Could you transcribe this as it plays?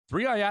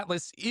3i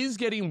Atlas is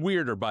getting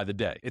weirder by the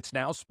day. It's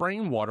now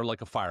spraying water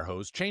like a fire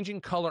hose,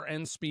 changing color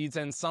and speeds,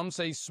 and some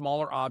say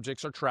smaller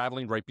objects are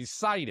traveling right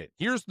beside it.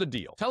 Here's the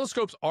deal.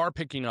 Telescopes are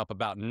picking up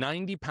about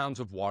 90 pounds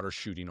of water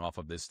shooting off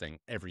of this thing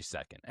every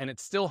second, and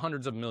it's still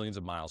hundreds of millions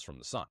of miles from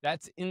the sun.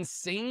 That's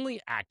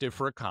insanely active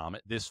for a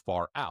comet this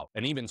far out.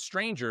 And even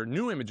stranger,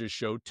 new images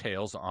show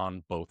tails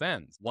on both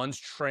ends. One's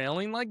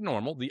trailing like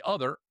normal, the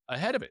other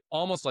ahead of it,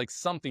 almost like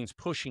something's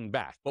pushing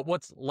back. But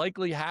what's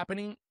likely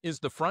happening is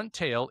the front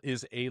tail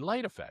is a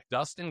light effect,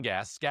 dust and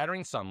gas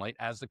scattering sunlight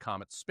as the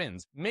comet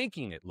spins,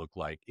 making it look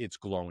like it's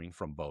glowing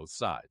from both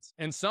sides.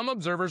 And some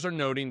observers are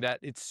noting that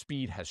its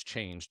speed has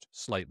changed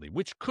slightly,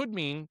 which could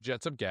mean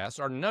jets of gas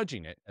are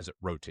nudging it as it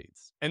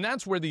rotates. And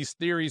that's where these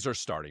theories are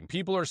starting.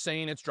 People are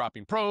saying it's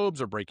dropping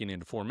probes or breaking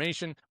into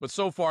formation, but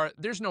so far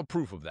there's no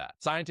proof of that.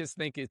 Scientists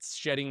think it's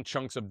shedding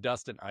chunks of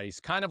dust and ice,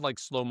 kind of like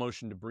slow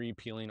motion debris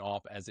peeling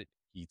off as it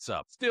heats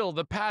up. Still,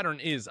 the pattern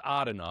is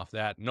odd enough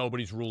that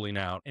nobody's ruling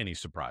out any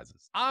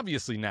surprises.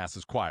 Obviously,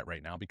 NASA's quiet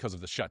right now because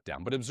of the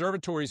shutdown, but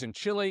observatories in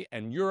Chile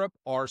and Europe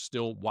are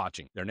still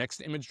watching. Their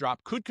next image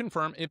drop could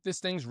confirm if this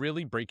thing's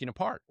really breaking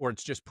apart, or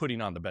it's just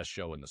putting on the best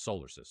show in the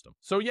solar system.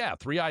 So yeah,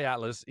 3i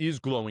Atlas is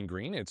glowing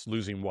green, it's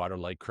losing water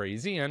like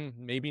crazy, and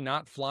maybe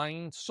not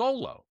flying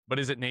solo. But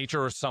is it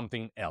nature or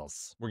something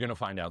else? We're gonna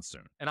find out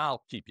soon, and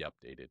I'll keep you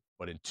updated.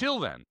 But until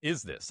then,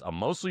 is this a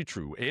mostly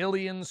true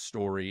alien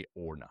story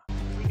or not?